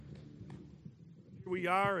we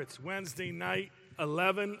are. It's Wednesday night,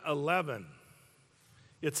 11/11.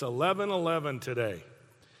 It's 11/11 today,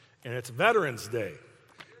 and it's Veterans Day.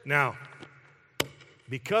 Now,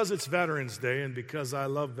 because it's Veterans Day and because I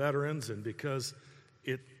love veterans and because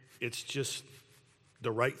it's just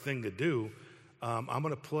the right thing to do, I'm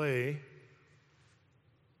going to play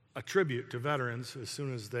a tribute to veterans as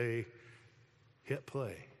soon as they hit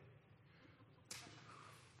play.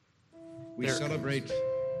 We celebrate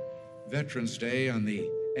Veterans Day on the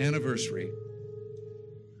anniversary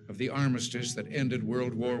of the armistice that ended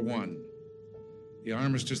World War I. The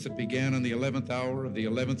armistice that began on the 11th hour of the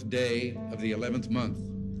 11th day of the 11th month.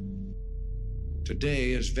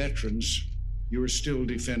 Today, as veterans, you are still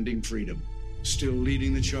defending freedom, still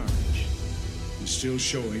leading the charge, and still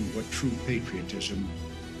showing what true patriotism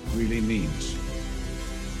really means.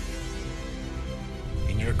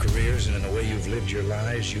 In your careers and in the way you've lived your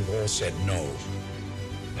lives, you've all said no.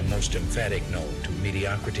 A most emphatic no to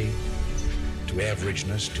mediocrity, to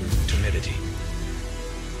averageness, to timidity.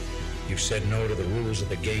 You've said no to the rules of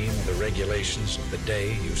the game, the regulations of the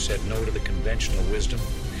day. You've said no to the conventional wisdom,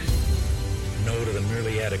 no to the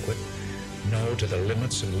merely adequate, no to the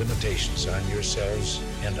limits and limitations on yourselves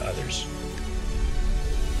and others.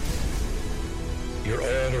 You're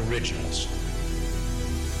all originals.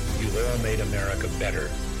 You've all made America better,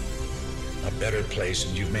 a better place,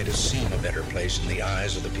 and you've made us seem a better place in the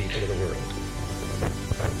eyes of the people of the world.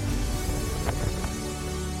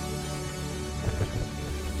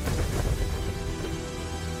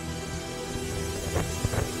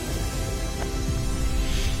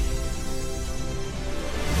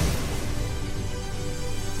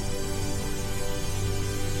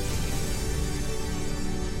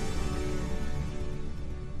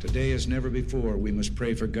 Today, as never before, we must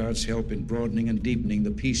pray for God's help in broadening and deepening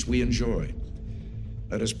the peace we enjoy.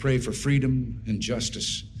 Let us pray for freedom and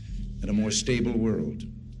justice and a more stable world.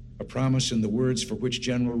 A promise in the words for which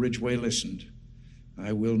General Ridgway listened: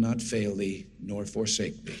 I will not fail thee nor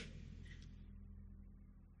forsake thee.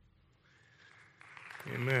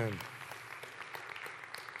 Amen.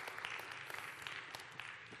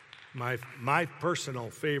 My personal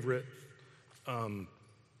favorite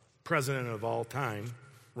president of all time,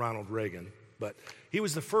 Ronald Reagan, but he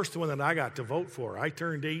was the first one that I got to vote for. I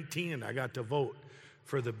turned 18 and I got to vote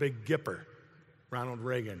for the big gipper, Ronald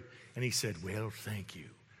Reagan, and he said, well, thank you,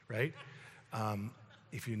 right?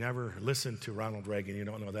 If you never listened to Ronald Reagan, you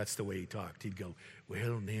don't know that's the way he talked. He'd go,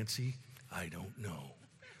 well, Nancy, I don't know.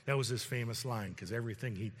 That was his famous line, because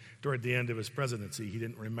everything toward the end of his presidency, he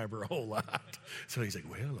didn't remember a whole lot. So he's like,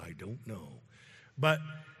 well, I don't know. But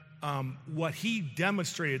what he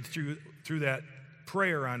demonstrated through that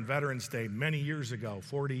prayer on Veterans Day many years ago,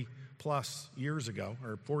 40 plus years ago,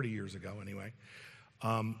 or 40 years ago anyway,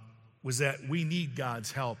 was that we need God's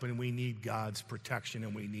help and we need God's protection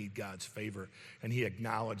and we need God's favor. And he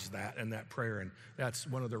acknowledged that in that prayer. And that's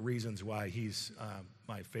one of the reasons why he's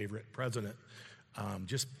my favorite president.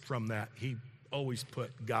 Just from that, he always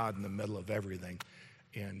put God in the middle of everything.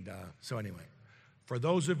 And so anyway, for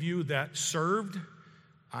those of you that served,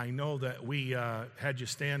 I know that we had you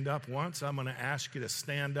stand up once. I'm going to ask you to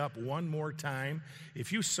stand up one more time.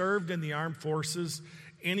 If you served in the armed forces,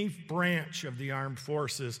 any branch of the armed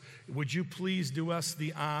forces, would you please do us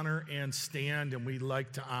the honor and stand? And we'd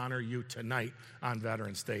like to honor you tonight on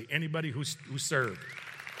Veterans Day. Anybody who served?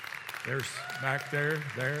 There's back there.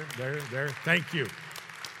 Thank you.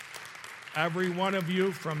 Every one of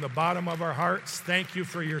you, from the bottom of our hearts, thank you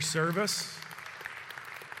for your service.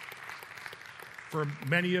 For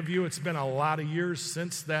many of you, it's been a lot of years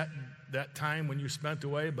since that time when you spent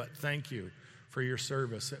away, but thank you for your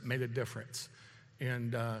service. It made a difference.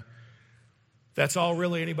 And that's all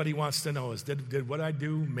really anybody wants to know is, did what I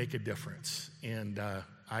do make a difference? And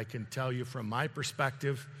I can tell you from my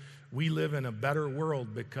perspective, we live in a better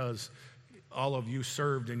world because all of you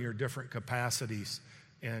served in your different capacities,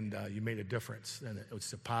 and you made a difference, and it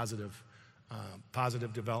was a positive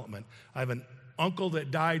development. I have an uncle that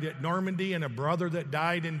died at Normandy and a brother that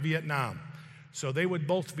died in Vietnam. So they would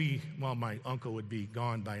both be, well, my uncle would be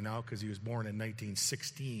gone by now because he was born in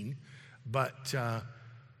 1916. But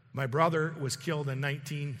my brother was killed in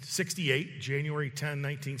 1968, January 10,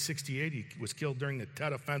 1968. He was killed during the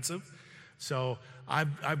Tet Offensive. So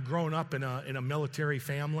I've grown up in a military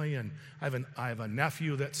family, and I have a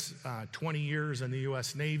nephew that's 20 years in the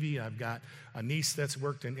U.S. Navy. I've got a niece that's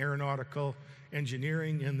worked in aeronautical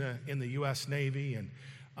engineering in the U.S. Navy, and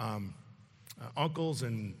uncles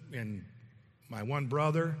and my one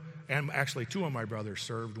brother, and actually two of my brothers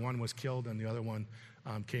served. One was killed, and the other one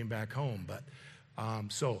came back home. But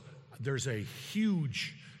so there's a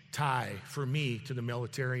huge tie for me to the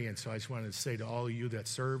military, and so I just wanted to say to all of you that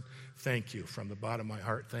served, thank you from the bottom of my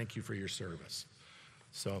heart. Thank you for your service.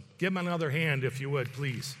 So give them another hand if you would,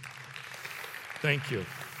 please. Thank you.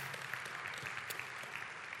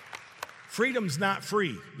 Freedom's not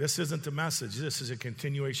free. This isn't the message. This is a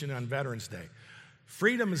continuation on Veterans Day.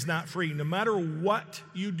 Freedom is not free. No matter what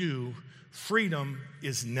you do, freedom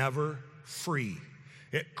is never free.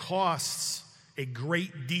 It costs a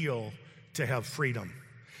great deal to have freedom.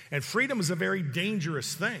 And freedom is a very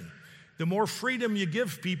dangerous thing. The more freedom you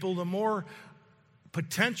give people, the more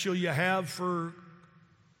potential you have for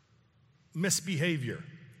misbehavior,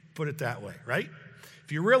 put it that way, right?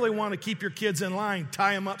 If you really want to keep your kids in line,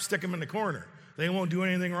 tie them up, stick them in the corner. They won't do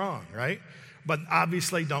anything wrong, right? But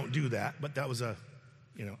obviously don't do that. But that was a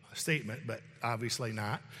statement, but obviously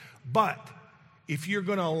not. But if you're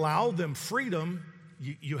going to allow them freedom,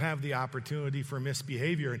 you have the opportunity for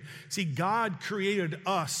misbehavior. And see, God created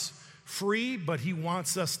us free, but he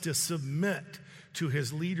wants us to submit to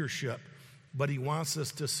his leadership. But he wants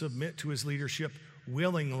us to submit to his leadership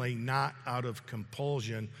willingly, not out of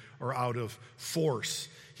compulsion or out of force.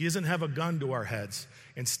 He doesn't have a gun to our heads.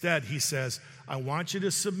 Instead, he says, I want you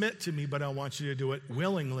to submit to me, but I want you to do it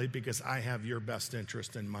willingly because I have your best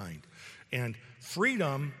interest in mind. And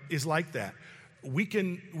freedom is like that. We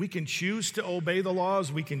can choose to obey the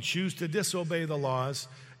laws. We can choose to disobey the laws.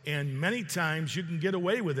 And many times you can get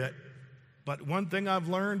away with it. But one thing I've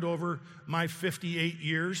learned over my 58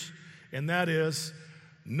 years, and that is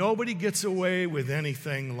nobody gets away with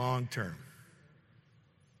anything long term.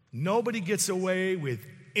 Nobody gets away with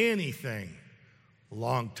anything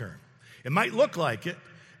long term. It might look like it.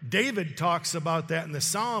 David talks about that in the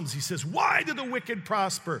Psalms. He says, why do the wicked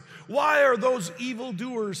prosper? Why are those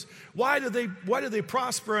evildoers? Why do they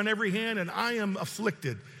prosper on every hand and I am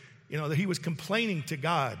afflicted? That he was complaining to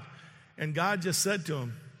God. And God just said to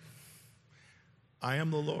him, I am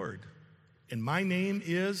the Lord. And my name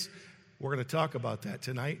is, we're going to talk about that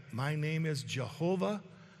tonight, my name is Jehovah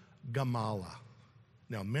Gamalah.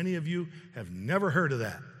 Now, many of you have never heard of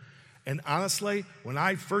that. And honestly, when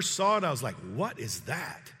I first saw it, I was like, what is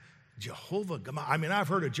that? Jehovah Gamalah. I mean, I've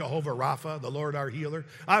heard of Jehovah Rapha, the Lord our healer.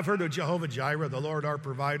 I've heard of Jehovah Jireh, the Lord our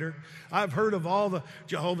provider. I've heard of all the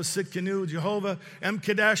Jehovah Sitkanu, Jehovah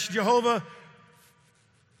Kadesh, Jehovah,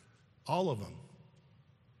 all of them.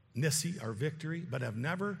 Nissi, our victory. But I've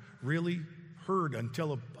never really heard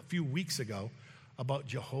until a few weeks ago about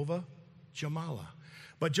Jehovah Gamalah.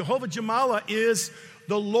 But Jehovah Gamalah is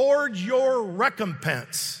the Lord your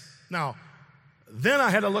recompense. Now, then I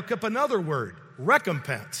had to look up another word,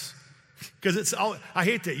 recompense. Because it's all, I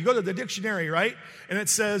hate that. You go to the dictionary, right? And it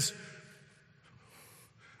says,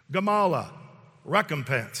 Gamalah,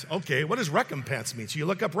 recompense. Okay, what does recompense mean? So you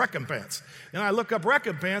look up recompense. And I look up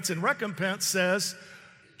recompense, and recompense says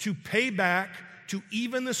to pay back, to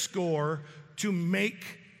even the score, to make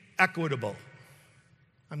equitable.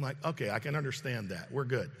 I'm like, okay, I can understand that. We're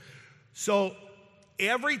good. So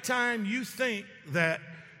every time you think that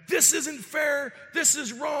this isn't fair, this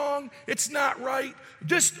is wrong, it's not right,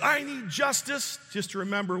 I need justice, just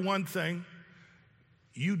remember one thing.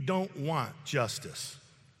 You don't want justice.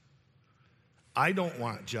 I don't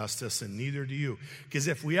want justice, and neither do you. Because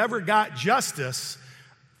if we ever got justice,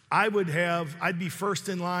 I'd be first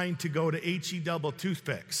in line to go to H-E double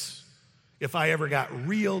toothpicks. If I ever got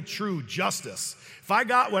real, true justice. If I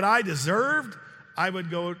got what I deserved, I would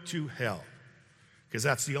go to hell. Because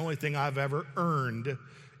that's the only thing I've ever earned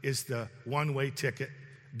is the one-way ticket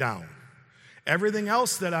down. Everything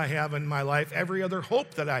else that I have in my life, every other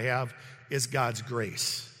hope that I have is God's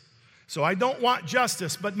grace. So I don't want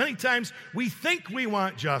justice, but many times we think we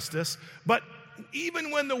want justice, but even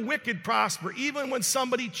when the wicked prosper, even when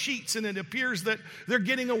somebody cheats and it appears that they're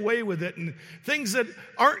getting away with it and things that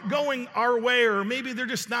aren't going our way, or maybe they're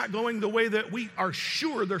just not going the way that we are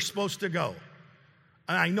sure they're supposed to go.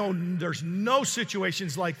 And I know there's no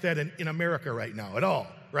situations like that in America right now at all,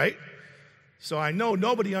 right? So I know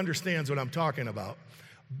nobody understands what I'm talking about.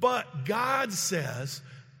 But God says,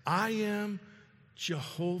 I am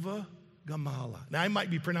Jehovah Gamalah. Now, I might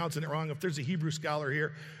be pronouncing it wrong. If there's a Hebrew scholar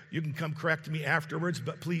here, you can come correct me afterwards,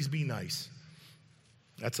 but please be nice.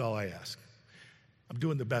 That's all I ask. I'm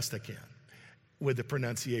doing the best I can with the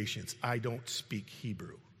pronunciations. I don't speak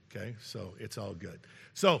Hebrew, okay? So it's all good.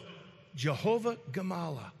 So, Jehovah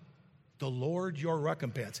Gamalah, the Lord your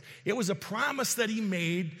recompense. It was a promise that he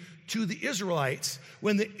made to the Israelites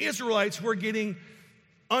when the Israelites were getting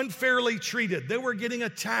unfairly treated. They were getting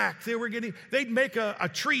attacked. They'd make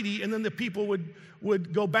a treaty, and then the people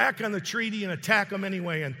would go back on the treaty and attack them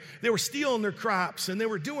anyway. And they were stealing their crops, and they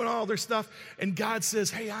were doing all their stuff. And God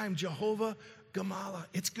says, hey, I'm Jehovah Gamala.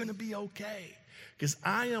 It's going to be okay. Because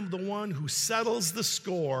I am the one who settles the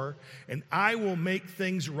score, and I will make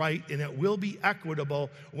things right, and it will be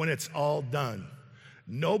equitable when it's all done.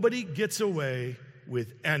 Nobody gets away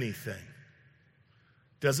with anything.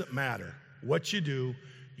 Doesn't matter what you do,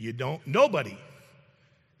 you don't. Nobody.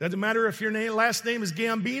 Doesn't matter if your last name is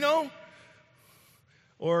Gambino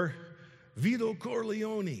or Vito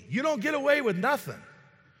Corleone. You don't get away with nothing.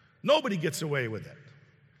 Nobody gets away with it.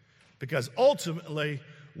 Because ultimately,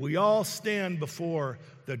 we all stand before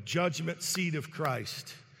the judgment seat of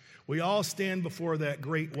Christ. We all stand before that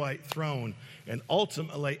great white throne, and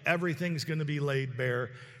ultimately everything's going to be laid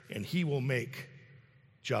bare, and he will make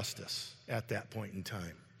justice at that point in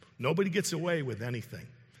time. Nobody gets away with anything.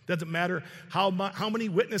 Doesn't matter how many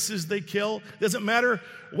witnesses they kill. Doesn't matter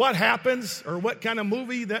what happens or what kind of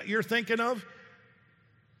movie that you're thinking of.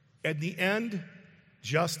 At the end,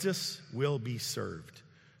 justice will be served,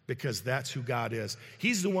 because that's who God is.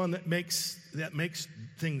 He's the one that makes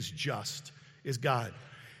things just, is God.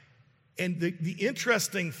 And the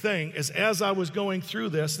interesting thing is, as I was going through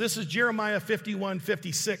this is Jeremiah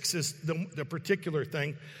 51:56 is the particular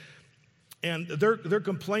thing. And they're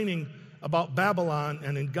complaining about Babylon.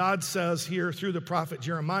 And then God says here through the prophet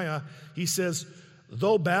Jeremiah, he says,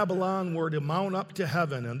 though Babylon were to mount up to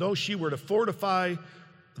heaven, and though she were to fortify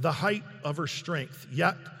the height of her strength,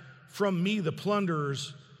 yet from me the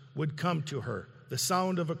plunderers would come to her, the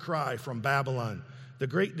sound of a cry from Babylon, the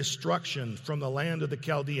great destruction from the land of the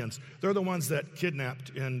Chaldeans. They're the ones that kidnapped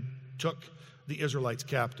and took the Israelites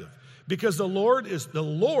captive. Because the Lord is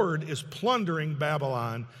plundering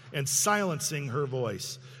Babylon and silencing her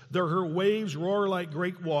voice. Her waves roar like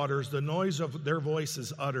great waters. The noise of their voice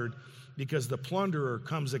is uttered, because the plunderer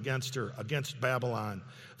comes against her, against Babylon.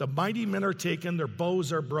 The mighty men are taken, their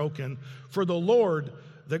bows are broken. For the Lord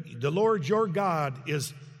your God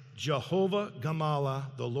is Jehovah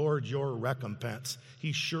Gamala, the Lord your recompense.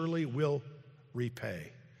 He surely will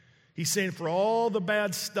repay. He's saying, for all the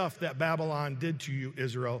bad stuff that Babylon did to you,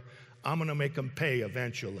 Israel, I'm going to make them pay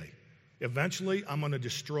eventually. Eventually, I'm going to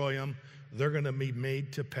destroy them. They're going to be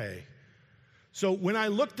made to pay. So when I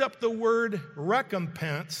looked up the word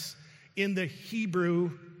recompense in the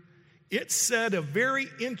Hebrew, it said a very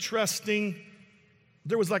interesting,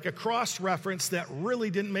 there was like a cross-reference that really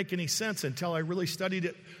didn't make any sense until I really studied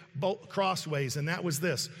it both crossways, and that was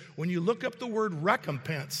this. When you look up the word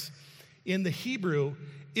recompense in the Hebrew,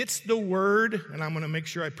 it's the word, and I'm going to make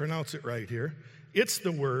sure I pronounce it right here. It's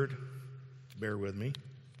the word, bear with me,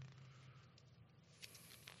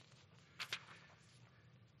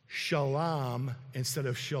 shalom instead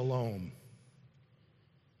of shalom.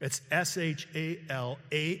 It's S-H-A-L-A-M,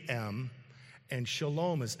 and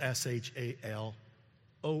shalom is S-H-A-L-O-M.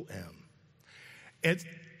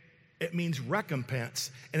 It means recompense.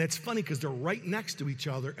 And it's funny because they're right next to each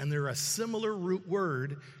other, and they're a similar root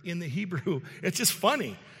word in the Hebrew. It's just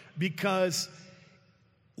funny because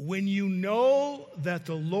when you know that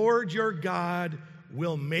the Lord your God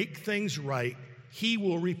will make things right, he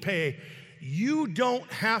will repay. You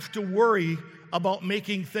don't have to worry about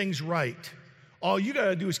making things right. All you got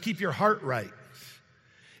to do is keep your heart right.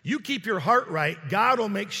 You keep your heart right, God will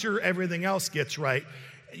make sure everything else gets right.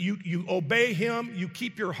 You obey him, you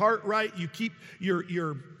keep your heart right, you keep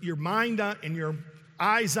your mind on and your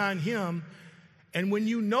eyes on him. And when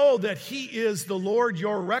you know that he is the Lord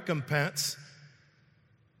your recompense,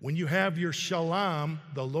 when you have your shalom,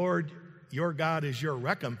 the Lord your God is your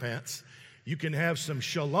recompense, you can have some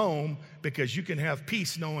shalom because you can have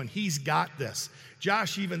peace knowing he's got this.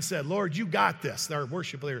 Josh even said, Lord, you got this. Our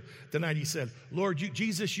worship leader tonight, he said, Lord,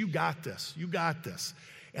 Jesus, you got this. You got this.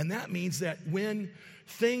 And that means that when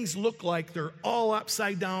things look like they're all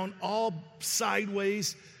upside down, all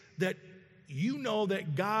sideways, that you know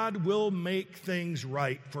that God will make things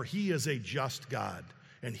right, for he is a just God,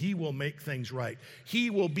 and he will make things right. He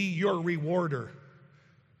will be your rewarder.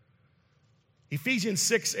 Ephesians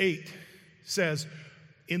 6:8 says,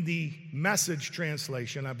 in the Message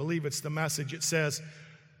translation, I believe it's the Message, it says,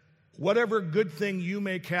 whatever good thing you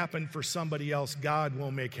make happen for somebody else, God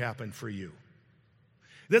will make happen for you.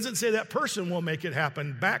 It doesn't say that person will make it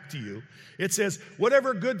happen back to you. It says,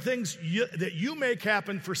 whatever good things that you make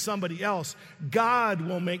happen for somebody else, God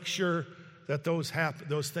will make sure that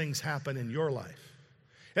those things happen in your life.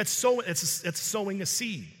 It's sowing a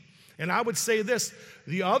seed. And I would say this,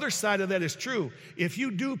 the other side of that is true. If you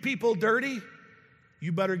do people dirty,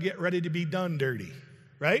 you better get ready to be done dirty,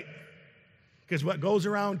 right? Because what goes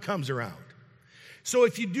around comes around. So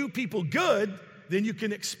if you do people good, then you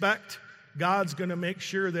can expect God's going to make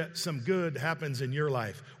sure that some good happens in your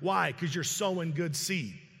life. Why? Because you're sowing good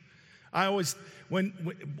seed. I always, when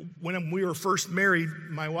we were first married,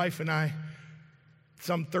 my wife and I,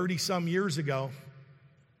 some 30-some years ago,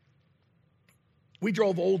 we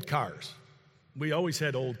drove old cars. We always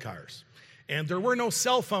had old cars. And there were no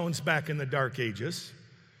cell phones back in the dark ages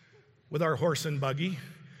with our horse and buggy.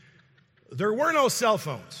 There were no cell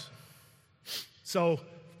phones. So,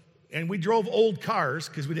 and we drove old cars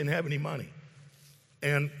because we didn't have any money.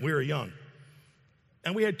 And we were young.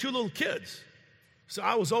 And we had 2 little kids. So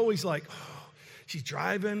I was always like, oh, she's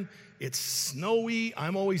driving. It's snowy.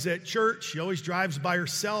 I'm always at church. She always drives by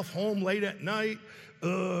herself home late at night.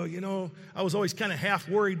 I was always kind of half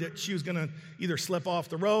worried that she was going to either slip off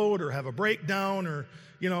the road or have a breakdown or,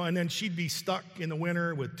 and then she'd be stuck in the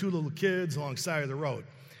winter with 2 little kids alongside of the road.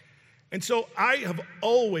 And so I have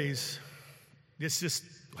always, it's just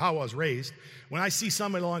how I was raised, when I see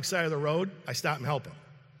somebody alongside of the road, I stop and help them.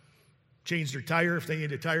 Change their tire if they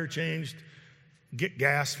need a tire changed. Get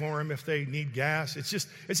gas for them if they need gas. It's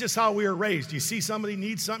just how we were raised. You see somebody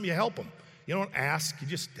needs something, you help them. You don't ask, you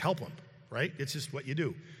just help them. Right? It's just what you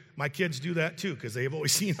do. My kids do that too because they've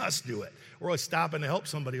always seen us do it. We're always stopping to help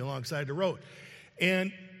somebody alongside the road.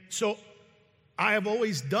 And so I have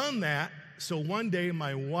always done that. So one day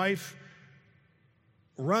my wife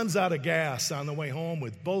runs out of gas on the way home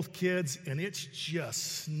with both kids, and it's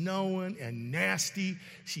just snowing and nasty.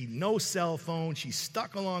 No cell phone. She's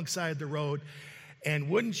stuck alongside the road. And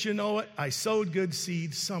wouldn't you know it, I sowed good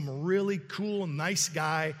seed. Some really cool, nice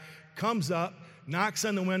guy comes up, knocks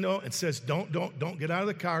on the window and says, don't get out of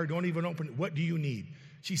the car. Don't even open it. What do you need?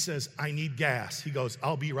 She says, I need gas. He goes,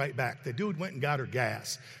 I'll be right back. The dude went and got her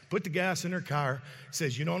gas, put the gas in her car,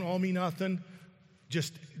 says, you don't owe me nothing.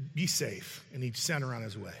 Just be safe. And he sent her on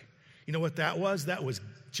his way. You know what that was? That was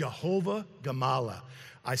Jehovah Gamala.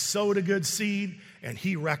 I sowed a good seed and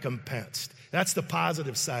he recompensed. That's the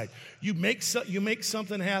positive side. You make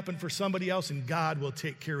something happen for somebody else, and God will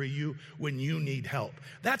take care of you when you need help.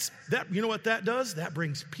 You know what that does? That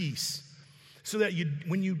brings peace. So that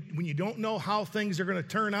when you don't know how things are going to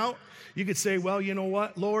turn out, you could say, well, you know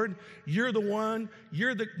what, Lord, you're the one,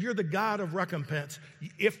 you're the God of recompense.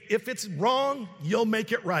 If it's wrong, you'll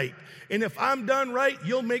make it right. And if I'm done right,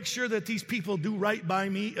 you'll make sure that these people do right by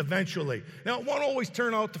me eventually. Now, it won't always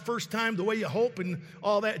turn out the first time the way you hope and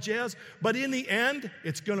all that jazz, but in the end,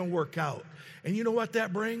 it's going to work out. And you know what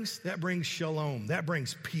that brings? That brings shalom. That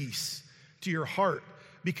brings peace to your heart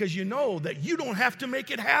because you know that you don't have to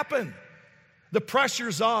make it happen. The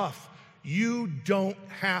pressure's off. You don't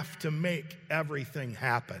have to make everything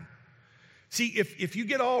happen. See, if you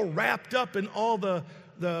get all wrapped up in all the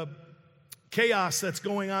chaos that's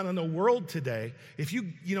going on in the world today,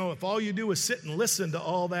 if all you do is sit and listen to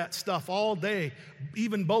all that stuff all day,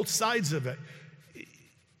 even both sides of it,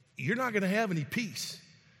 you're not going to have any peace.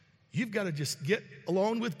 You've got to just get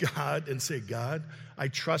alone with God and say, God, I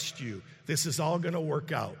trust you. This is all going to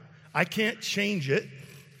work out. I can't change it.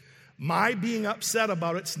 My being upset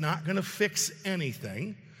about it's not going to fix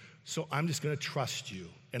anything, so I'm just going to trust you,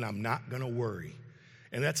 and I'm not going to worry.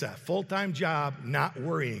 And that's a full-time job, not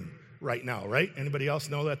worrying right now, right? Anybody else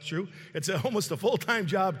know that's true? It's almost a full-time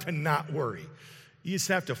job to not worry. You just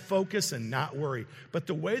have to focus and not worry. But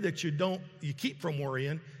the way that you keep from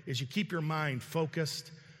worrying is you keep your mind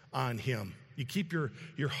focused on Him. You keep your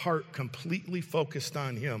heart completely focused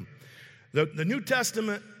on Him. The New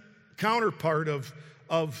Testament counterpart of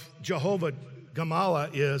Jehovah Gamala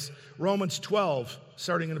is Romans 12,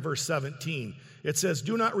 starting in verse 17. It says,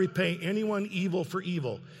 do not repay anyone evil for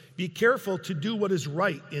evil. Be careful to do what is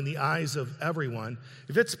right in the eyes of everyone.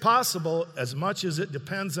 If it's possible, as much as it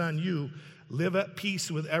depends on you, live at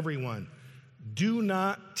peace with everyone. Do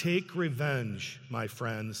not take revenge, my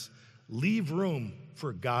friends. Leave room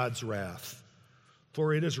for God's wrath.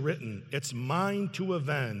 For it is written, it's mine to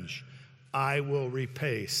avenge. I will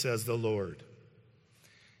repay, says the Lord.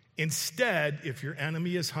 Instead, if your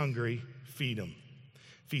enemy is hungry, feed him.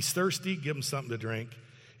 If he's thirsty, give him something to drink.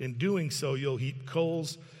 In doing so, you'll heap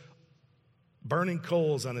burning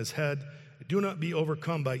coals on his head. Do not be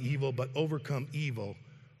overcome by evil, but overcome evil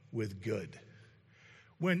with good.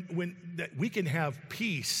 When we can have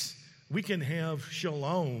peace, we can have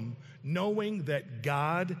shalom, knowing that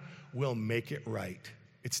God will make it right.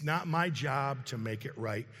 It's not my job to make it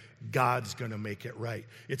right. God's going to make it right.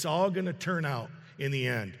 It's all going to turn out in the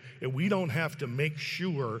end. And we don't have to make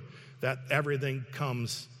sure that everything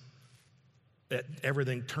turns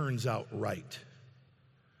out right.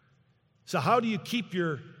 So how do you keep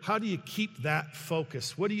that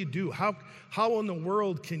focus? What do you do? How in the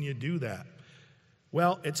world can you do that?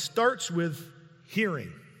 Well, it starts with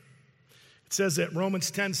hearing. It says that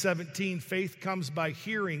Romans 10:17, faith comes by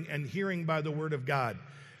hearing, and hearing by the word of God.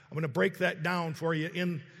 I'm going to break that down for you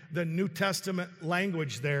in the New Testament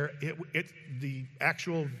language there. The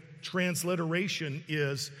actual transliteration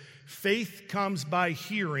is faith comes by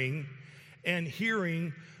hearing, and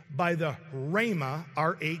hearing by the rhema,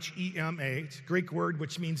 R-H-E-M-A. It's a Greek word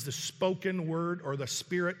which means the spoken word or the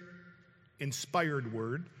Spirit-inspired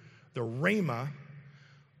word, the rhema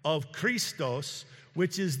of Christos,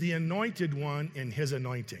 which is the anointed one in his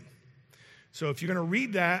anointing. So if you're going to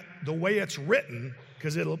read that the way it's written,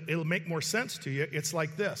 because it'll make more sense to you, it's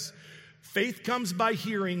like this. Faith comes by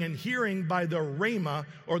hearing, and hearing by the rhema,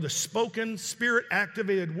 or the spoken,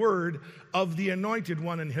 Spirit-activated word of the anointed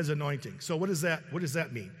one in his anointing. So what does that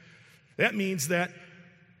mean? That means that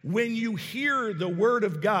when you hear the word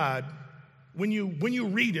of God, when you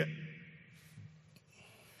read it,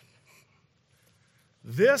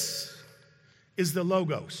 this is the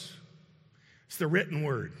Logos. It's the written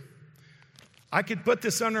word. I could put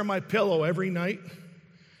this under my pillow every night,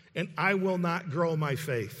 and I will not grow my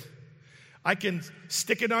faith. I can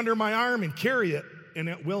stick it under my arm and carry it,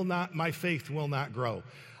 and my faith will not grow.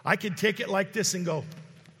 I can take it like this and go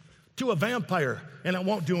to a vampire, and it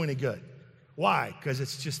won't do any good. Why? Because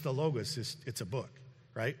it's just the Logos. It's a book,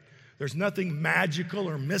 right? There's nothing magical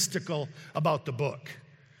or mystical about the book.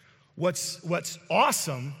 What's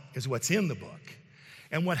awesome is what's in the book.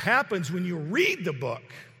 And what happens when you read the book,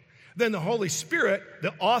 then the Holy Spirit,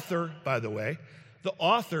 the author, by the way, the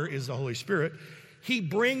author is the Holy Spirit, he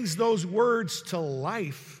brings those words to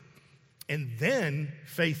life, and then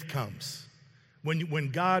faith comes. When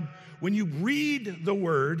you read the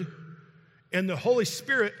word and the Holy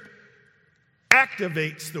Spirit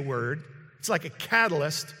activates the word, it's like a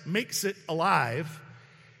catalyst, makes it alive,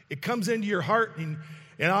 it comes into your heart, and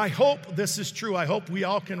I hope this is true. I hope we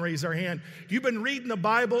all can raise our hand. You've been reading the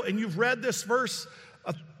Bible and you've read this verse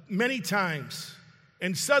many times,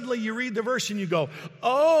 and suddenly you read the verse and you go,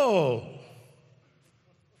 oh,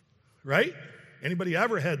 right? Anybody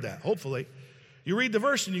ever had that? Hopefully. You read the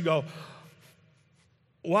verse and you go,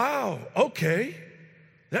 wow, okay,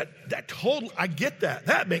 that total, I get that.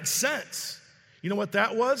 That makes sense. You know what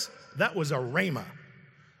that was? That was a rhema.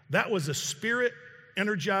 That was a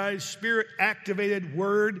Spirit-energized, Spirit-activated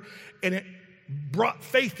word, and it brought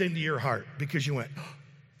faith into your heart because you went,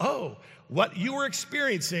 oh, what you were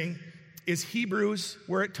experiencing is Hebrews,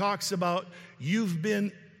 where it talks about you've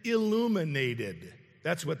been illuminated.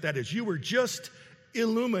 That's what that is. You were just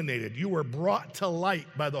illuminated. You were brought to light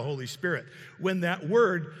by the Holy Spirit. When that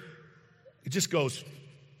word, it just goes,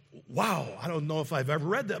 wow, I don't know if I've ever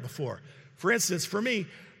read that before. For instance, for me,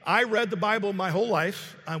 I read the Bible my whole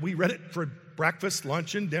life. We read it for breakfast,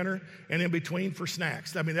 lunch, and dinner, and in between for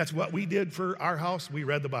snacks. I mean, that's what we did for our house. We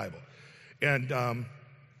read the Bible. And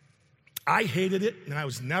I hated it, and I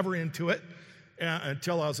was never into it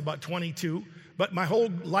until I was about 22. But my whole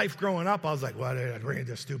life growing up, I was like, why did I read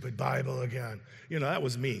this stupid Bible again? You know, that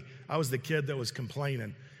was me. I was the kid that was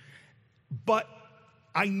complaining. But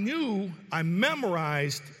I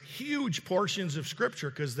memorized huge portions of Scripture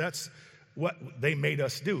because that's what they made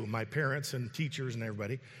us do, my parents and teachers and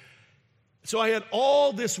everybody. So I had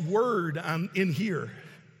all this word in here.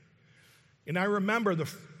 And I remember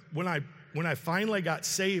when I finally got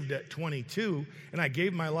saved at 22 and I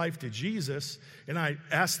gave my life to Jesus and I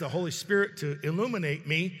asked the Holy Spirit to illuminate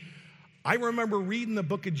me, I remember reading the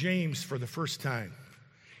book of James for the first time.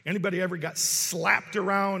 Anybody ever got slapped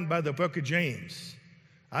around by the book of James?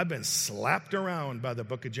 I've been slapped around by the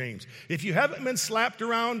book of James. If you haven't been slapped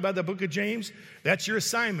around by the book of James, that's your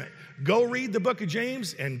assignment. Go read the book of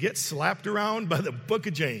James and get slapped around by the book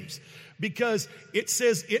of James. Because it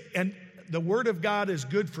says it, and the word of God is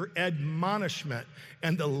good for admonishment.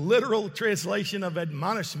 And the literal translation of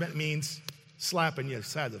admonishment means slapping you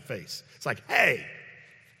side of the face. It's like, hey,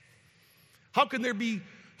 how can there be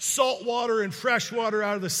salt water and fresh water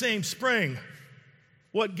out of the same spring?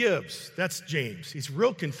 What gives? That's James. He's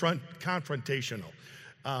real confrontational.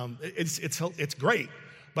 It's great.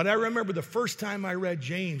 But I remember the first time I read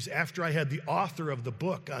James after I had the author of the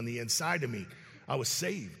book on the inside of me, I was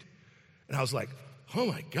saved. And I was like, oh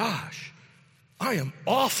my gosh, I am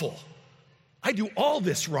awful. I do all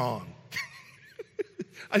this wrong.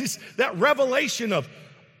 That revelation of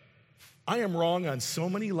I am wrong on so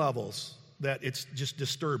many levels that it's just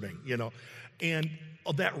disturbing, you know. And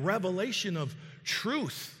that revelation of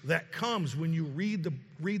truth that comes when you read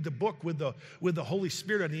the book with the Holy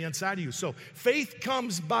Spirit on the inside of you. So faith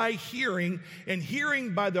comes by hearing, and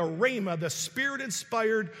hearing by the rhema, the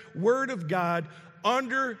Spirit-inspired Word of God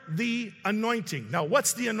under the anointing. Now,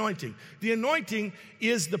 what's the anointing? The anointing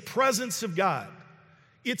is the presence of God.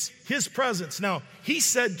 It's his presence. Now, he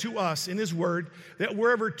said to us in his word that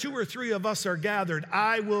wherever 2 or 3 of us are gathered,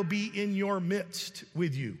 I will be in your midst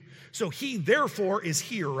with you. So he therefore is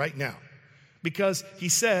here right now, because he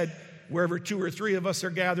said, wherever 2 or 3 of us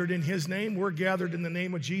are gathered in his name, we're gathered in the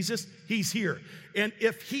name of Jesus. He's here. And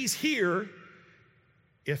if he's here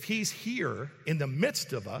in the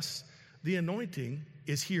midst of us, the anointing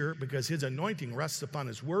is here, because his anointing rests upon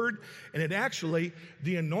his word. And it actually,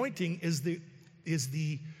 the anointing is the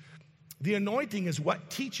anointing is what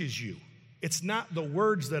teaches you. It's not the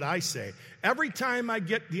words that I say. Every time I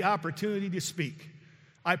get the opportunity to speak,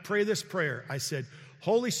 I pray this prayer. I said,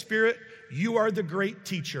 Holy Spirit, you are the great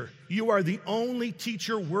teacher. You are the only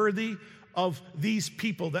teacher worthy of these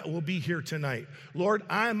people that will be here tonight. Lord,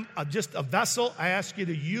 I'm just a vessel. I ask you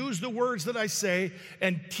to use the words that I say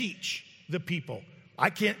and teach the people. I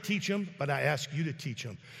can't teach them, but I ask you to teach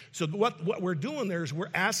them. So what we're doing there is we're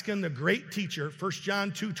asking the great teacher, 1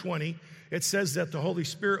 John 2:20, it says that the Holy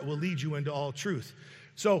Spirit will lead you into all truth.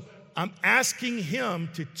 So I'm asking him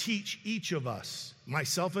to teach each of us,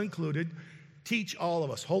 myself included, teach all of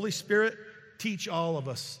us. Holy Spirit, teach all of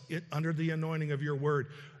us under the anointing of your word.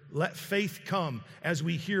 Let faith come as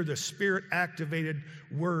we hear the Spirit-activated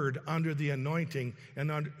word under the anointing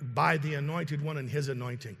and by the anointed one and his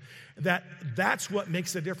anointing. That's what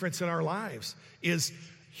makes a difference in our lives, is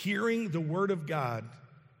hearing the word of God.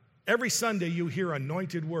 Every Sunday you hear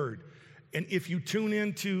anointed word. And if you tune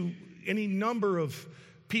into any number of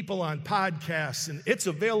people on podcasts, and it's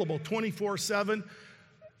available 24/7,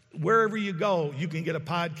 wherever you go, you can get a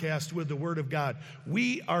podcast with the word of God.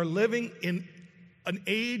 We are living in an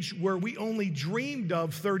age where we only dreamed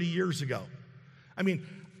of 30 years ago. I mean,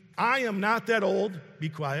 I am not that old. Be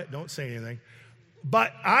quiet, don't say anything.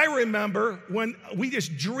 But I remember when we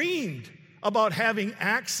just dreamed about having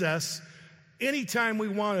access anytime we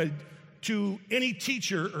wanted to any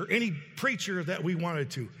teacher or any preacher that we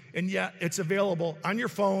wanted to. And yet it's available on your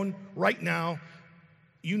phone right now.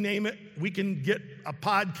 You name it, we can get a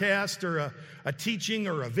podcast or a teaching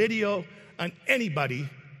or a video on anybody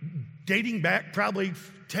dating back probably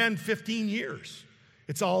 10, 15 years.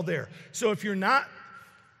 It's all there. So if you're not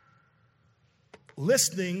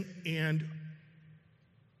listening and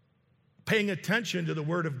paying attention to the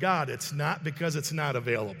Word of God, it's not because it's not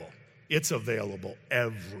available. It's available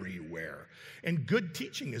everywhere. And good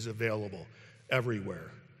teaching is available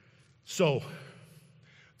everywhere. So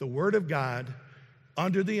the Word of God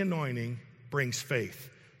under the anointing brings faith.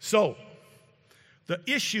 So the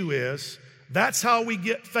issue is, that's how we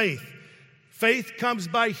get faith. Faith comes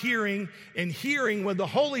by hearing, and hearing when the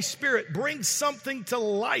Holy Spirit brings something to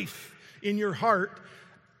life in your heart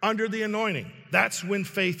under the anointing. That's when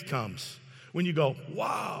faith comes. When you go,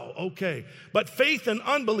 wow, okay. But faith and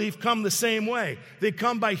unbelief come the same way. They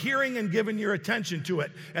come by hearing and giving your attention to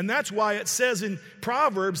it. And that's why it says in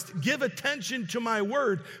Proverbs, give attention to my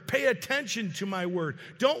word. Pay attention to my word.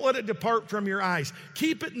 Don't let it depart from your eyes.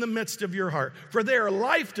 Keep it in the midst of your heart. For they are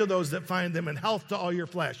life to those that find them and health to all your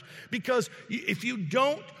flesh. Because if you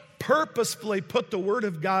don't purposefully put the word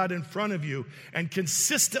of God in front of you and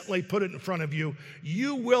consistently put it in front of you,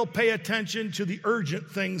 you will pay attention to the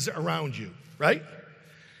urgent things around you, right?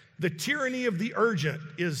 The tyranny of the urgent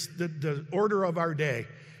is the order of our day.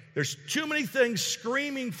 There's too many things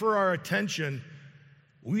screaming for our attention.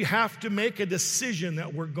 We have to make a decision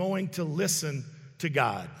that we're going to listen to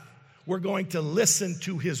God. We're going to listen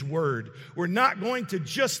to his word. We're not going to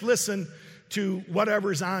just listen to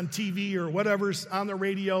whatever's on TV or whatever's on the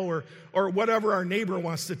radio or whatever our neighbor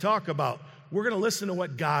wants to talk about. We're going to listen to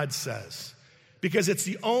what God says, because it's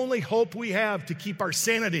the only hope we have to keep our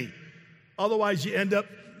sanity. Otherwise, you end up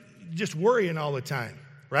just worrying all the time,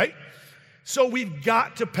 right? So we've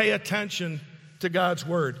got to pay attention to God's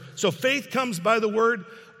word. So faith comes by the word,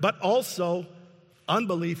 but also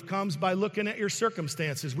unbelief comes by looking at your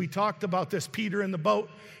circumstances. We talked about this, Peter in the boat,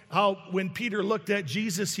 how when Peter looked at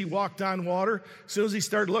Jesus, he walked on water. As soon as he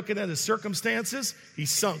started looking at his circumstances, he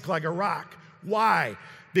sunk like a rock. Why?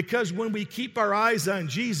 Because when we keep our eyes on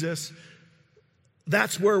Jesus,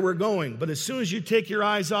 that's where we're going. But as soon as you take your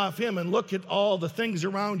eyes off him and look at all the things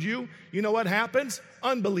around you, you know what happens?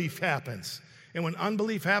 Unbelief happens. And when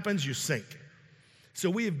unbelief happens, you sink. So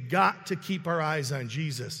we've got to keep our eyes on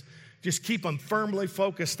Jesus. Just keep them firmly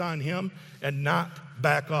focused on him and not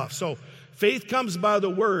back off. So faith comes by the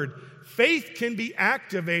word. Faith can be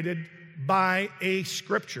activated by a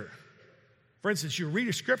scripture. For instance, you read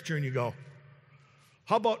a scripture and you go,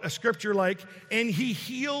 how about a scripture like, and he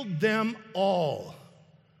healed them all?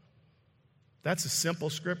 That's a simple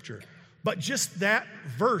scripture. But just that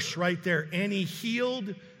verse right there, and he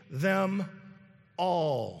healed them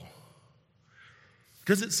all.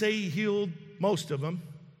 Does it say he healed most of them?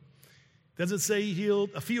 Does it say he healed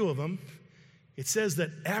a few of them? It says that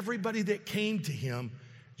everybody that came to him,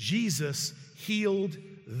 Jesus healed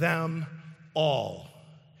them all.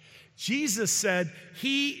 Jesus said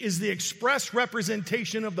he is the express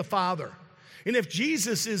representation of the Father. And if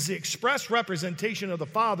Jesus is the express representation of the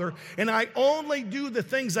Father, and I only do the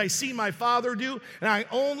things I see my Father do, and I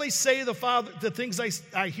only say the things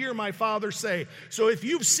I hear my Father say. So if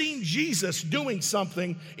you've seen Jesus doing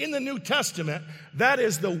something in the New Testament, that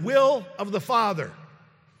is the will of the Father.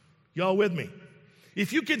 Y'all with me?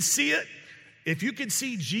 If you can see it, if you can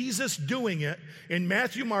see Jesus doing it in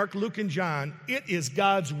Matthew, Mark, Luke, and John, it is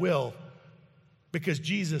God's will, because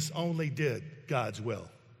Jesus only did God's will.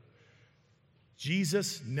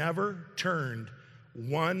 Jesus never turned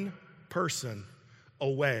one person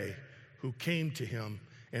away who came to him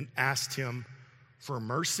and asked him for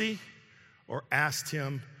mercy or asked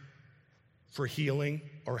him for healing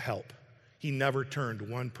or help. He never turned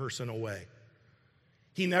one person away.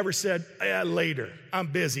 He never said, later, I'm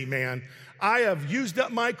busy, man. I have used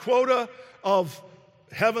up my quota of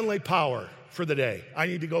heavenly power for the day. I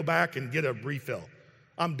need to go back and get a refill.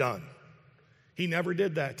 I'm done. He never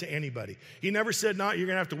did that to anybody. He never said, no, you're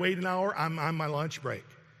going to have to wait an hour. I'm on my lunch break.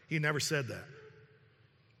 He never said that.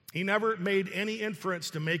 He never made any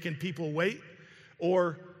inference to making people wait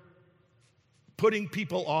or putting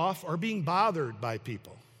people off or being bothered by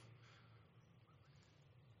people.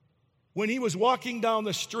 When he was walking down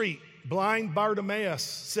the street, blind Bartimaeus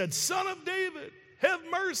said, Son of David, have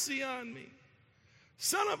mercy on me.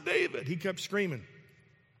 Son of David, he kept screaming.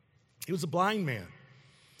 He was a blind man.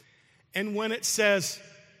 And when it says,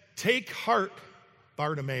 take heart,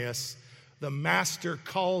 Bartimaeus, the master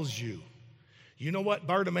calls you. You know what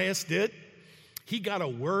Bartimaeus did? He got a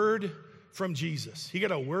word from Jesus. He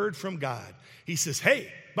got a word from God. He says,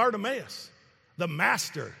 hey, Bartimaeus, the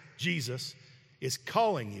master, Jesus, is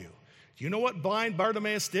calling you. Do you know what blind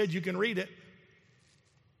Bartimaeus did? You can read it.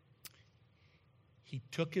 He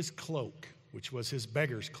took his cloak, which was his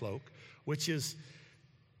beggar's cloak, which is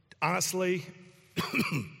honestly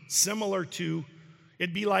similar to,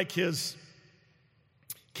 it'd be like his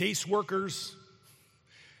caseworkers,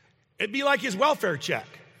 it'd be like his welfare check,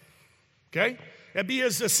 okay? It'd be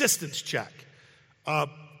his assistance check.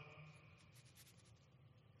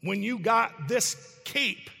 When you got this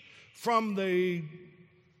cape from the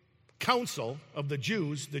council of the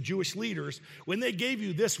Jews, the Jewish leaders, when they gave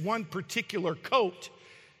you this one particular coat,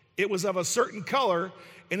 it was of a certain color,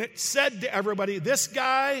 and it said to everybody, this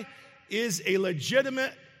guy is a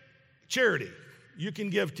legitimate charity. You can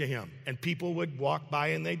give to him. And people would walk by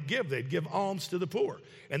and they'd give alms to the poor.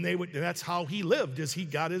 And that's how he lived, is he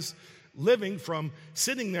got his living from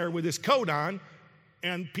sitting there with his coat on,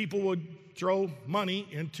 and people would throw money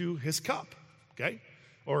into his cup, okay?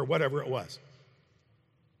 Or whatever it was.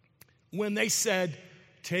 When they said,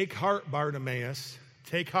 take heart, Bartimaeus,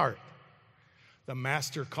 take heart, the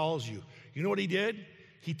master calls you. You know what he did?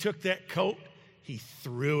 He took that coat, he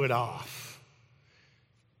threw it off.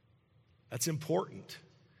 That's important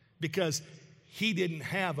because he didn't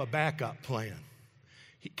have a backup plan.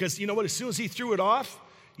 Because you know what? As soon as he threw it off,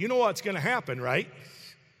 you know what's going to happen, right?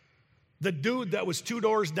 The dude that was 2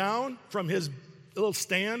 doors down from his little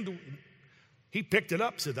stand, he picked it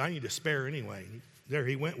up, said, I need a spare anyway. There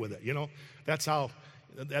he went with it. You know, that's how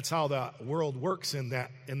the world works in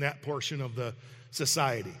that portion of the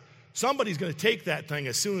society. Somebody's going to take that thing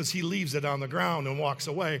as soon as he leaves it on the ground and walks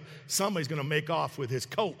away. Somebody's going to make off with his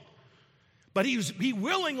coat. But he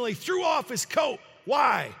willingly threw off his coat.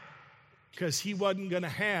 Why? Because he wasn't going to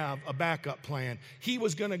have a backup plan. He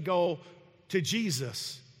was going to go to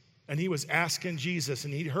Jesus, and he was asking Jesus,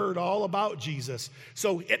 and he'd heard all about Jesus.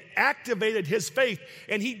 So it activated his faith,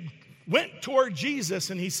 and he went toward Jesus,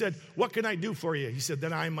 and he said, what can I do for you? He said,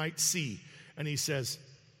 that I might see. And he says,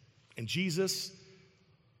 and Jesus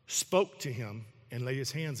spoke to him and laid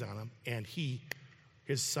his hands on him, and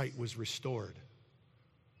his sight was restored.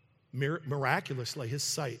 Miraculously, his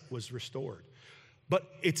sight was restored. But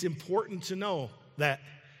it's important to know that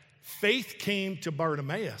faith came to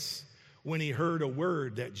Bartimaeus when he heard a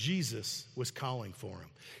word that Jesus was calling for him.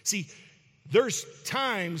 See, there's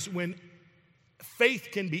times when faith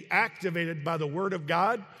can be activated by the word of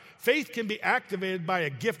God. Faith can be activated by a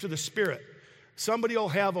gift of the Spirit. Somebody will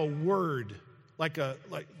have a word,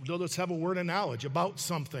 they'll just have a word of knowledge about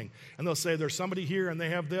something. And they'll say, there's somebody here and they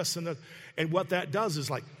have this. And what that does is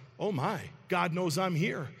like, oh my, God knows I'm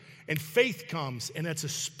here. And faith comes, and it's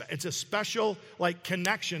a special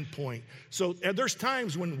connection point. So there's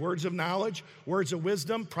times when words of knowledge, words of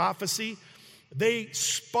wisdom, prophecy, they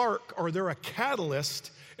spark, or they're a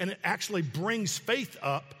catalyst, and it actually brings faith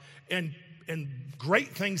up, and great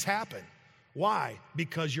things happen. Why?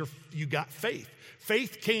 Because you got faith.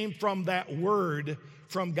 Faith came from that word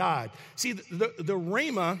from God. See, the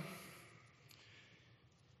rhema,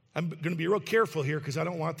 I'm going to be real careful here because I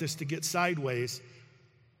don't want this to get sideways.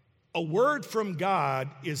 A word from God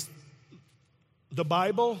is the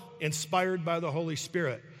Bible inspired by the Holy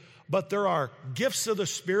Spirit. But there are gifts of the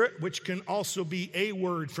Spirit, which can also be a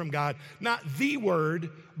word from God. Not the word,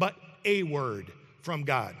 but a word from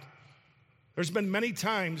God. There's been many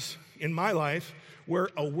times in my life where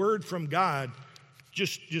a word from God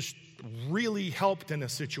just really helped in a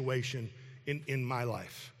situation in my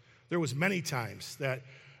life. There was many times that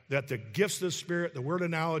the gifts of the Spirit, the word of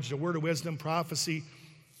knowledge, the word of wisdom, prophecy,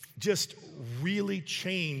 just really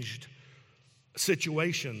changed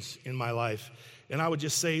situations in my life. And I would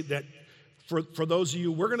just say that for those of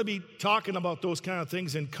you, we're going to be talking about those kind of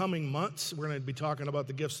things in coming months. We're going to be talking about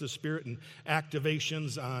the gifts of the Spirit and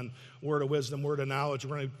activations on word of wisdom, word of knowledge.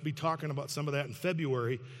 We're going to be talking about some of that in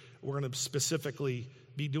February. We're going to specifically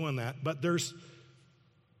be doing that. But there's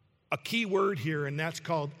a key word here, and that's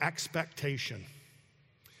called expectation.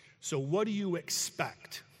 So what do you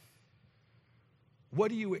expect? What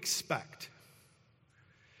do you expect?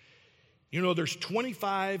 You know, there's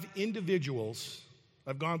 25 individuals.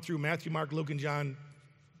 I've gone through Matthew, Mark, Luke, and John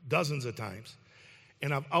dozens of times,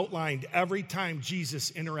 and I've outlined every time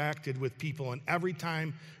Jesus interacted with people and every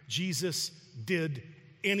time Jesus did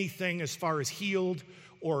anything as far as healed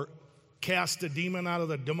or cast a demon out of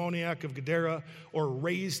the demoniac of Gadara, or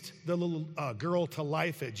raised the little girl to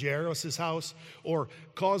life at Jairus' house, or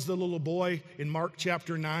caused the little boy in Mark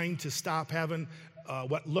chapter 9 to stop having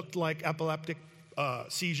what looked like epileptic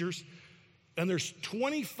seizures. And there's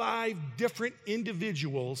 25 different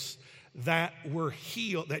individuals that were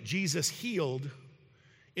healed, that Jesus healed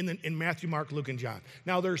in Matthew, Mark, Luke, and John.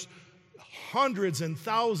 Now there's hundreds and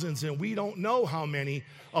thousands, and we don't know how many,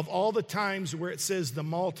 of all the times where it says the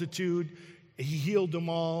multitude, he healed them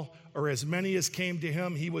all, or as many as came to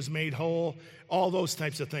him, he was made whole, all those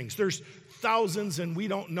types of things. There's thousands, and we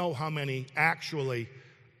don't know how many actually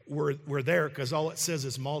were there, because all it says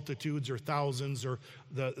is multitudes or thousands or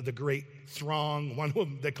the great throng. One of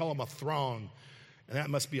them, they call them a throng, and that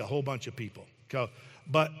must be a whole bunch of people.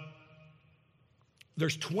 But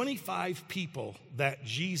there's 25 people that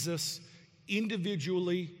Jesus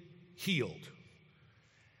individually healed.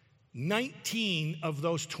 19 of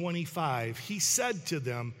those 25, he said to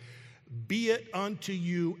them, "Be it unto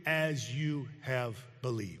you as you have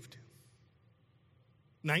believed."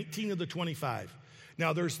 19 of the 25.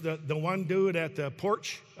 Now, there's the one dude at the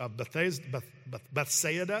porch of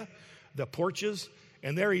Bethsaida, the porches,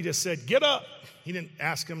 and there he just said, "Get up." He didn't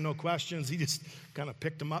ask him no questions. He just kind of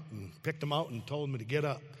picked him up and picked him out and told him to get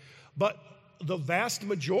up. But the vast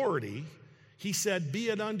majority, he said, "Be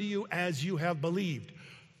it unto you as you have believed."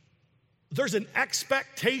 There's an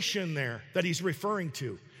expectation there that he's referring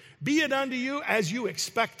to. Be it unto you as you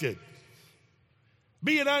expected.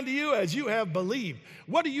 Be it unto you as you have believed.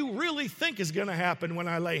 What do you really think is going to happen when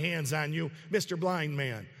I lay hands on you, Mr. Blind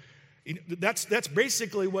Man? That's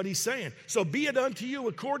basically what he's saying. So be it unto you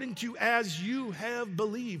according to as you have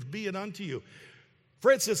believed. Be it unto you.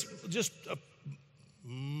 For instance, just a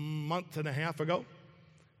month and a half ago,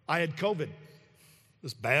 I had COVID. It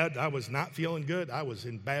was bad. I was not feeling good. I was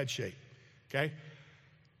in bad shape. Okay?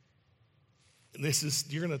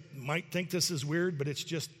 And might think this is weird, but it's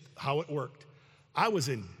just how it worked. I was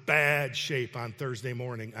in bad shape on Thursday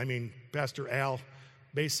morning. I mean, Pastor Al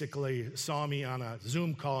basically saw me on a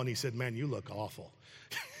Zoom call and he said, "Man, you look awful."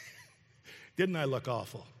 Didn't I look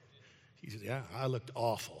awful? He said, "Yeah, I looked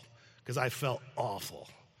awful," because I felt awful.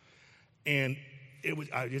 And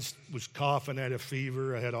I just was coughing, I had a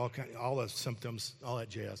fever, I had all the symptoms, all that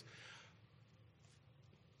jazz.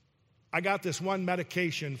 I got this one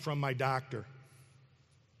medication from my doctor.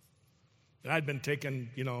 And I'd been taking,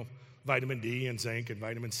 vitamin D and zinc and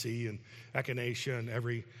vitamin C and echinacea and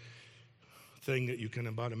every thing that you can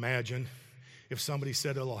about imagine. If somebody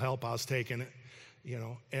said it'll help, I was taking it,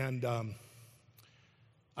 And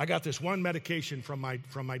I got this one medication from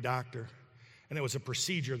my doctor, and it was a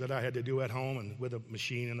procedure that I had to do at home and with a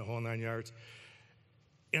machine and the whole 9 yards.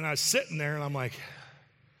 And I was sitting there, and I'm like,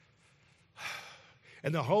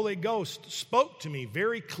 and the Holy Ghost spoke to me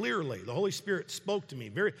very clearly. The Holy Spirit spoke to me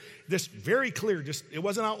very clear. Just, it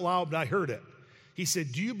wasn't out loud, but I heard it. He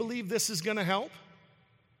said, "Do you believe this is going to help?"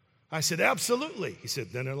 I said, "Absolutely." He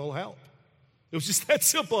said, "Then it'll help." It was just that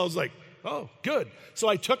simple. I was like, "Oh, good." So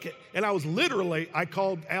I took it, and I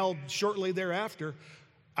called Al shortly thereafter.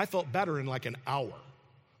 I felt better in like an hour.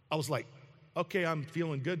 I was like, Okay, I'm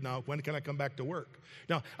feeling good now. When can I come back to work?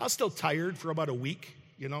 Now, I was still tired for about a week,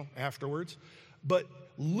 afterwards. But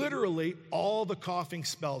literally, all the coughing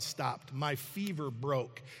spells stopped. My fever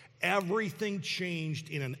broke. Everything changed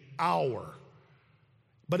in an hour.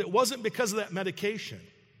 But it wasn't because of that medication.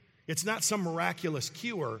 It's not some miraculous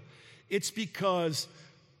cure. It's because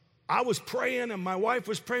I was praying and my wife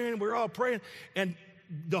was praying. We were all praying. And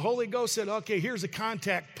the Holy Ghost said, okay, here's a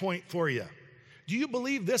contact point for you. Do you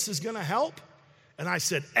believe this is going to help? And I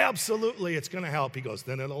said, absolutely, it's going to help. He goes,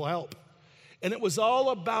 then it'll help. And it was all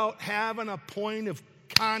about having a point of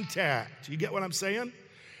contact. You get what I'm saying?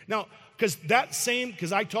 Now,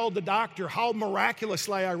 because I told the doctor how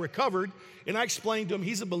miraculously I recovered, and I explained to him,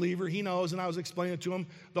 he's a believer, he knows, and I was explaining to him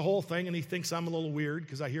the whole thing, and he thinks I'm a little weird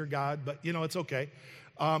because I hear God, but, it's okay.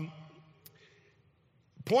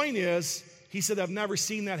 Point is, he said, I've never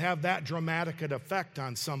seen that have that dramatic an effect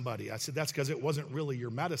on somebody. I said, that's because it wasn't really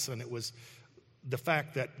your medicine. It was the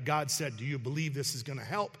fact that God said, do you believe this is going to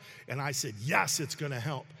help? And I said, yes, it's going to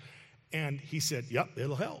help. And he said, yep,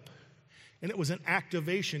 it'll help. And it was an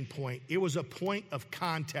activation point. It was a point of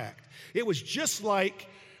contact. It was just like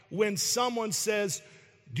when someone says,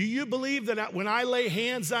 do you believe that when I lay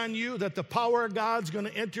hands on you, that the power of God's going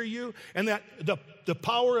to enter you, and that the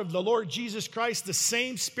power of the Lord Jesus Christ, the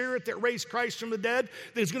same Spirit that raised Christ from the dead,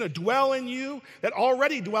 that is going to dwell in you, that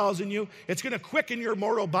already dwells in you, it's going to quicken your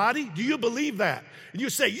mortal body? Do you believe that? And you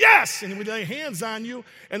say, yes! And we lay hands on you,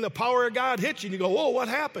 and the power of God hits you, and you go, oh, what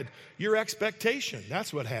happened? Your expectation.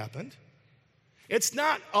 That's what happened. It's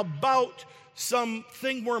not about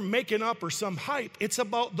something we're making up or some hype. It's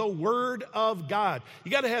about the Word of God.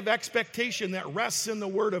 You got to have expectation that rests in the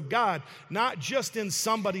Word of God, not just in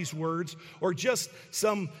somebody's words or just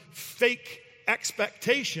some fake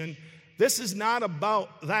expectation. This is not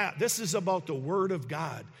about that. This is about the Word of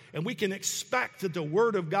God. And we can expect that the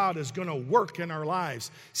Word of God is going to work in our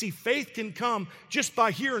lives. See, faith can come just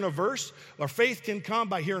by hearing a verse, or faith can come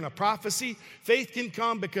by hearing a prophecy. Faith can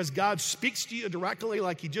come because God speaks to you directly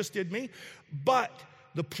like He just did me. But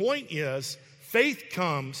the point is, faith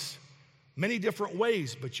comes many different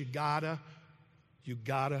ways, but you gotta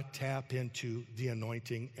tap into the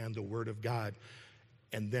anointing and the Word of God.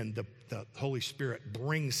 And then the Holy Spirit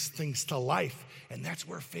brings things to life, and that's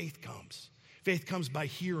where faith comes. Faith comes by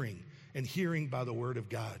hearing, and hearing by the Word of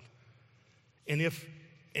God. And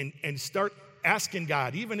start asking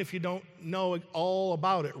God, even if you don't know all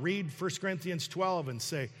about it, read 1 Corinthians 12 and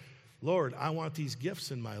say, Lord, I want these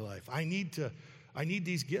gifts in my life. I need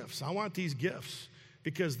these gifts. I want these gifts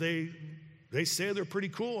because they say they're pretty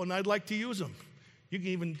cool, and I'd like to use them. You can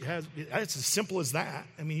even have, it's as simple as that.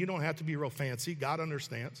 I mean, you don't have to be real fancy. God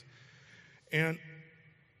understands. And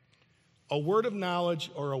a word of knowledge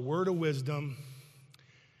or a word of wisdom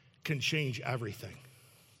can change everything.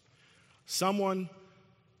 Someone,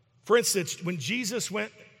 for instance, when Jesus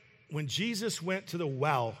went to the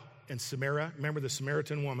well in Samaria, remember the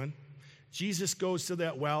Samaritan woman? Jesus goes to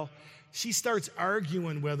that well. She starts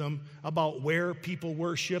arguing with him about where people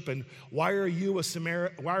worship and why are you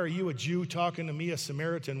a Jew talking to me, a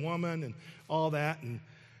Samaritan woman, and all that. And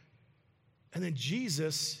then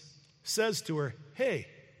Jesus says to her, hey,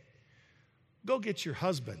 go get your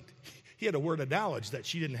husband. He had a word of knowledge that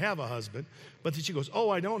she didn't have a husband, but then she goes, oh,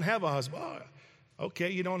 I don't have a husband. Oh,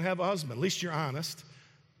 okay, you don't have a husband. At least you're honest,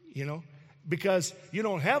 because you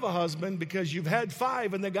don't have a husband because you've had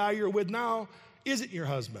 5 and the guy you're with now isn't your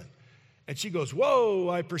husband. And she goes, whoa,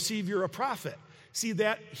 I perceive you're a prophet. See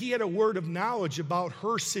that he had a word of knowledge about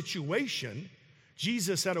her situation.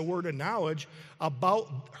 Jesus had a word of knowledge about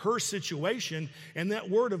her situation, and that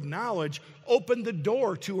word of knowledge opened the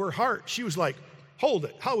door to her heart. She was like, hold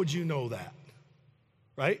it, how would you know that?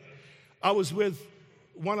 Right? I was with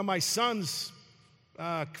one of my sons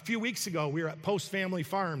a few weeks ago. We were at Post Family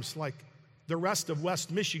Farms, like the rest of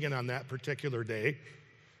West Michigan on that particular day.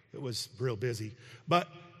 It was real busy. But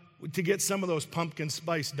to get some of those pumpkin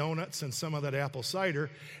spice donuts and some of that apple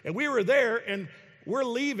cider. And we were there, and we're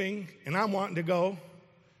leaving, and I'm wanting to go.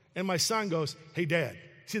 And my son goes, hey, Dad,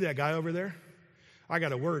 see that guy over there? I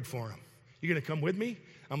got a word for him. You going to come with me?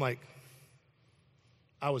 I'm like,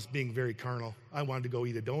 I was being very carnal. I wanted to go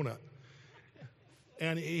eat a donut.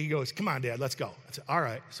 And he goes, come on, Dad, let's go. I said, all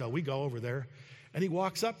right. So we go over there. And he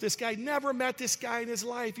walks up. This guy, never met this guy in his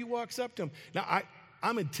life. He walks up to him. Now,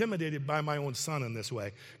 I'm intimidated by my own son in this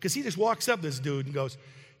way because he just walks up to this dude and goes,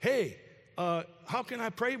 hey, how can I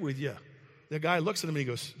pray with you? The guy looks at him and he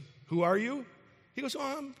goes, who are you? He goes,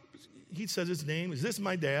 he says his name. Is this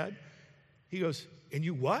my dad? He goes, and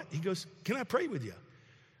you what? He goes, can I pray with you?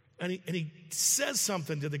 And he says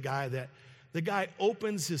something to the guy that the guy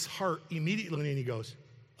opens his heart immediately and he goes,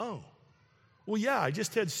 oh, Well, yeah, I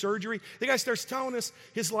just had surgery. The guy starts telling us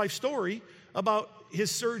his life story about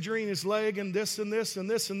his surgery in his leg and this and this and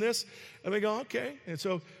this and this. And we go, okay. And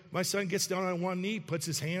so my son gets down on one knee, puts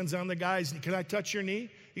his hands on the guy's knee. Can I touch your knee?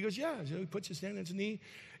 He goes, yeah. So he puts his hand on his knee.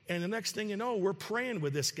 And the next thing you know, we're praying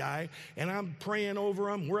with this guy, and I'm praying over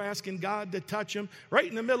him. We're asking God to touch him. Right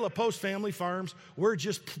in the middle of Post Family Farms, we're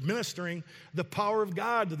just ministering the power of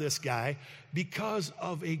God to this guy because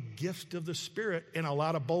of a gift of the Spirit and a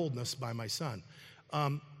lot of boldness by my son.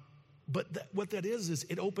 But what that is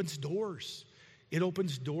it opens doors. It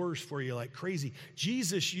opens doors for you like crazy.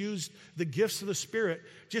 Jesus used the gifts of the Spirit.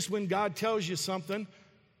 Just when God tells you something,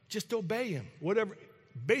 just obey him. Whatever.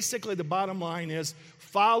 Basically, the bottom line is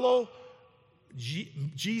follow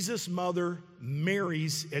Jesus' mother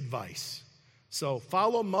Mary's advice. So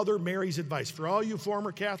follow Mother Mary's advice. For all you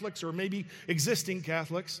former Catholics or maybe existing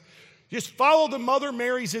Catholics, just follow the Mother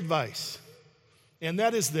Mary's advice. And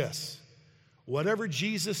that is this: whatever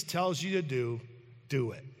Jesus tells you to do,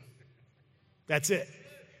 do it. That's it.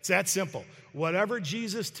 It's that simple. Whatever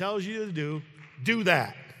Jesus tells you to do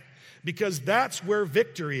that. Because that's where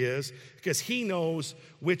victory is, because he knows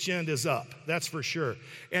which end is up. That's for sure.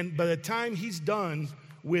 And by the time he's done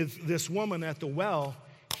with this woman at the well,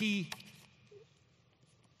 he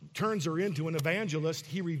turns her into an evangelist.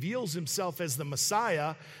 He reveals himself as the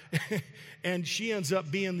Messiah, and she ends up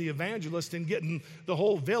being the evangelist and getting the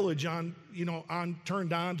whole village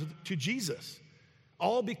turned on to Jesus.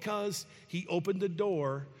 All because he opened the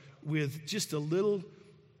door with just a little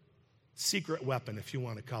secret weapon, if you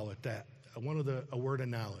want to call it that, a word of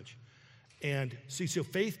knowledge. And see, so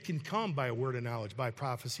faith can come by a word of knowledge, by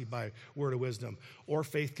prophecy, by word of wisdom, or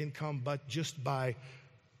faith can come but just by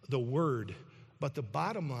the word. But the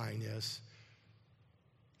bottom line is,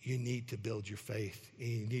 you need to build your faith.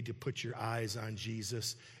 You need to put your eyes on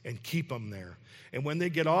Jesus and keep them there. And when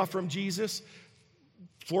they get off from Jesus,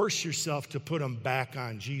 force yourself to put them back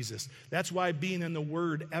on Jesus. That's why being in the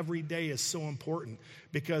Word every day is so important,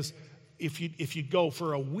 because if you go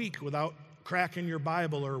for a week without cracking your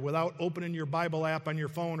Bible or without opening your Bible app on your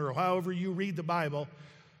phone or however you read the Bible,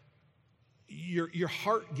 your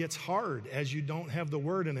heart gets hard as you don't have the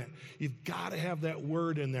Word in it. You've got to have that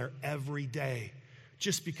Word in there every day,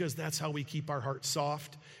 just because that's how we keep our hearts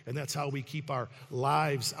soft and that's how we keep our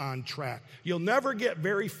lives on track. You'll never get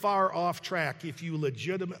very far off track if you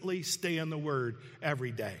legitimately stay in the Word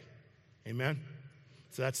every day. Amen?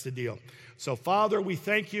 So that's the deal. So, Father, we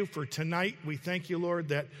thank you for tonight. We thank you, Lord,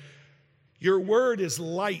 that your word is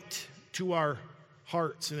light to our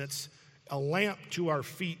hearts and it's a lamp to our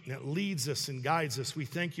feet and it leads us and guides us. We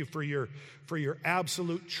thank you for your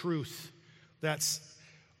absolute truth that's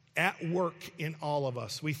at work in all of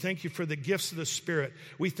us. We thank you for the gifts of the Spirit.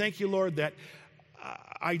 We thank you, Lord, that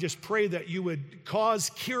I just pray that you would cause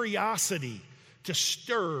curiosity to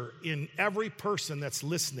stir in every person that's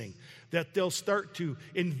listening, that they'll start to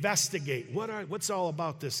investigate what's all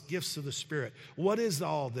about this gifts of the Spirit. What is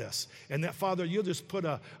all this? And that, Father, you'll just put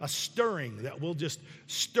a stirring that will just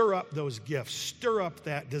stir up those gifts, stir up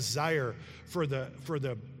that desire for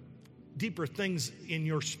the deeper things in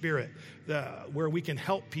your Spirit, where we can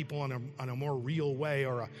help people on a more real way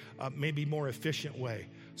or a maybe more efficient way.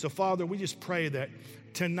 So, Father, we just pray that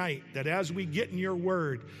tonight, that as we get in your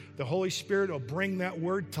word, the Holy Spirit will bring that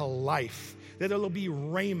word to life, that it'll be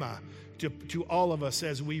rhema to all of us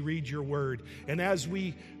as we read your word. And as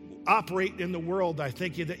we operate in the world, I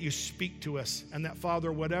thank you that you speak to us, and that,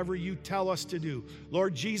 Father, whatever you tell us to do,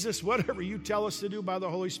 Lord Jesus, whatever you tell us to do by the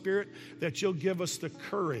Holy Spirit, that you'll give us the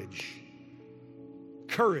courage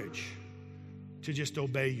to just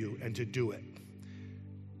obey you and to do it.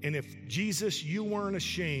 And if, Jesus, you weren't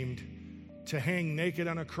ashamed to hang naked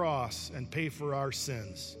on a cross and pay for our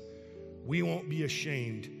sins, we won't be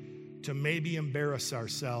ashamed to maybe embarrass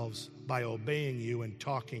ourselves by obeying you and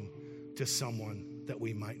talking to someone that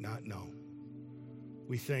we might not know.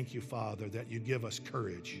 We thank you, Father, that you give us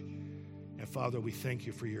courage. And Father, we thank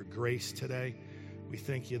you for your grace today. We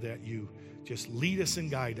thank you that you just lead us and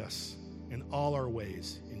guide us in all our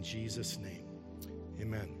ways. In Jesus' name,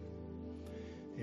 amen.